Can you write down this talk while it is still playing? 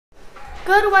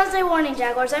Good Wednesday morning,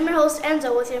 Jaguars. I'm your host,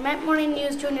 Enzo, with your Met Morning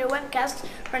News Junior webcast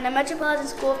from the Metropolitan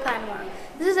School of Panama.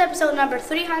 This is episode number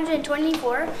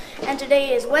 324, and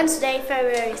today is Wednesday,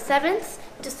 February 7th,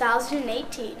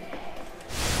 2018.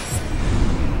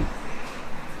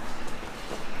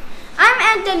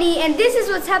 I'm Anthony, and this is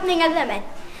what's happening at the Met.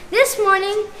 This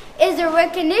morning is the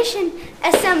recognition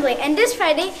assembly, and this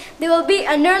Friday there will be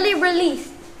an early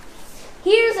release.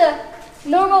 Here's a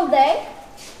normal day,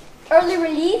 early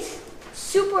release,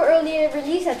 super early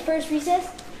release at first recess,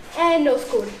 and no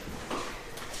school.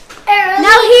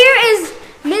 Now here is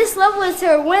Miss Love with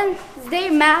her Wednesday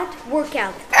math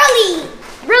workout. Early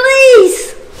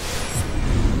release!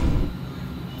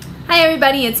 Hi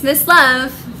everybody, it's Miss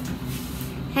Love.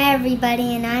 Hi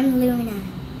everybody, and I'm Luna,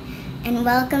 and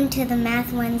welcome to the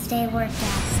Math Wednesday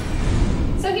workout.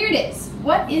 So here it is.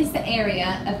 What is the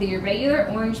area of the irregular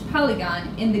orange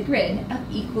polygon in the grid of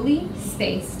equally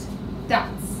spaced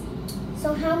dots?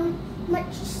 So how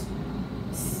much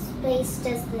space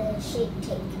does the shape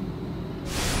take?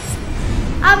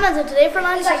 So today for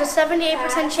lunch, there's a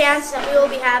 78% chance that we will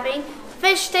be having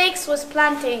fish steaks with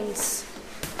plantains.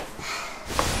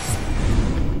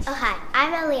 Oh hi,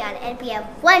 I'm Eliana, and we have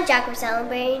one Jaguar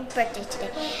celebrating birthday today.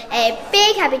 A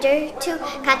big happy birthday to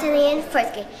Catalina in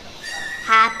 4th grade.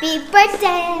 Happy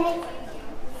birthday!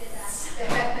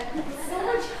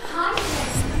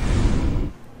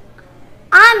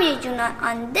 I'm Yujuna.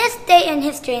 On this day in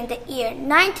history, in the year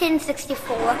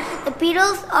 1964, the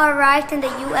Beatles arrived in the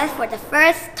U.S. for the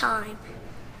first time.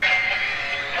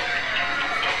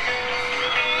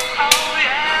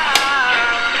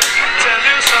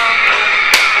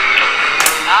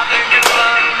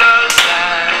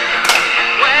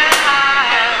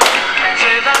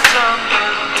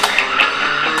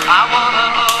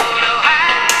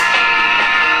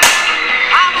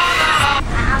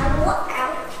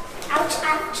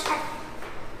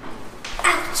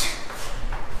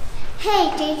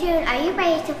 Hey, Jayjun, are you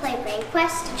ready to play Brain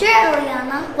Quest? Sure,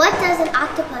 Eliana. What does an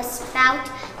octopus spout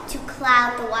to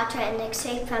cloud the water and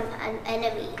escape from an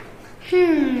enemy?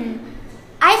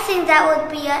 I think that would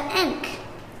be an ink.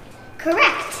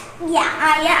 Correct. Yeah,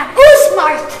 I am. Who's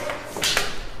smart?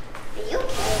 Are you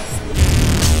okay?